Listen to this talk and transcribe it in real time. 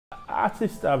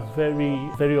Artists are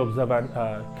very observant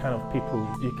kind of people.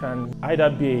 You can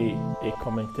either be a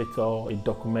commentator, a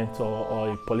documenter,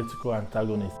 or a political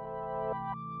antagonist.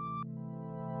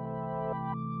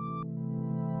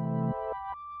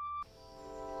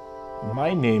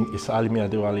 My name is Alimi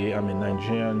Adewale. I'm a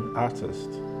Nigerian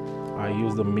artist. I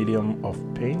use the medium of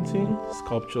painting,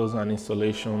 sculptures, and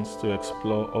installations to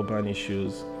explore urban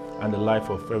issues and the life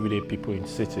of everyday people in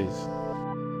cities.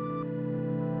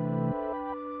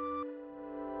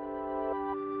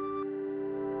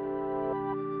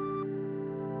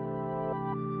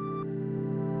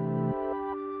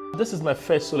 This is my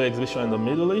first solo exhibition in the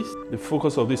Middle East. The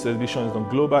focus of this exhibition is on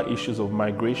global issues of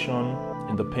migration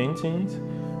in the paintings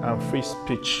and free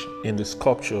speech in the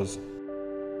sculptures.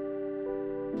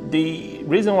 The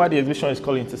reason why the exhibition is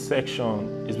called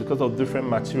Intersection is because of different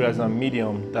materials and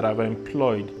mediums that I've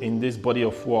employed in this body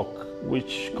of work,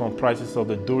 which comprises of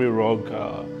the Dhurrie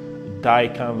Rug, dye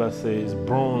canvases,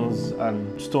 bronze,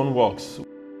 and stoneworks.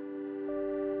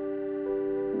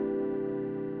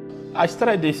 I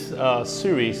started this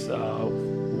series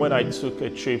when I took a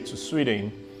trip to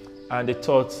Sweden, and they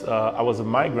thought I was a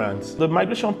migrant. The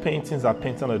migration paintings are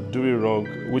painted on a Dhurrie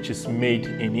rug, which is made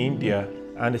in India.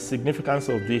 And the significance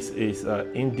of this is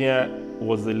India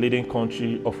was the leading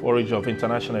country of origin of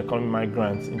international economic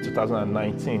migrants in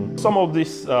 2019. Some of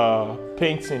this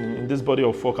painting in this body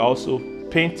of work are also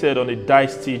painted on a dye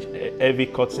stitch heavy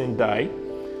cotton dye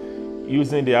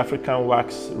using the African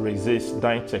wax resist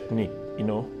dyeing technique,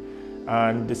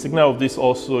 And the signal of this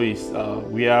also is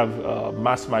we have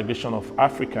mass migration of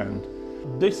Africans.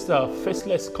 These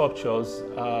faceless sculptures,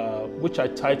 which I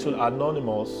titled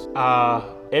Anonymous, are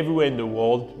everywhere in the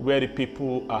world where the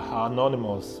people are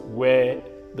anonymous, where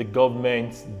the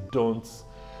governments don't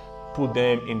put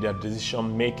them in their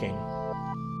decision making.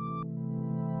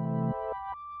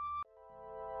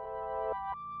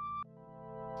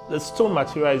 The stone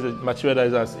material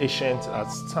is as ancient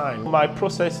as time. My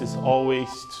process is always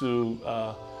to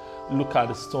look at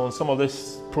the stone. Some of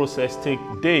this process takes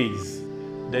days.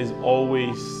 There's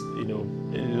always,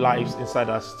 lives inside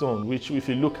that stone, which if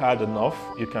you look hard enough,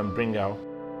 you can bring out.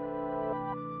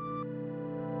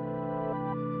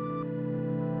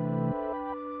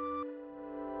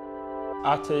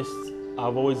 Artists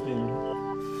have always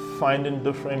been finding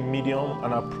different mediums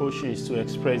and approaches to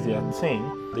express their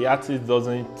theme. The artist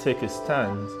doesn't take a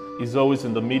stand. He's always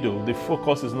in the middle. The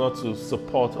focus is not to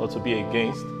support or to be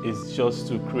against, it's just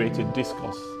to create a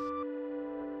discourse.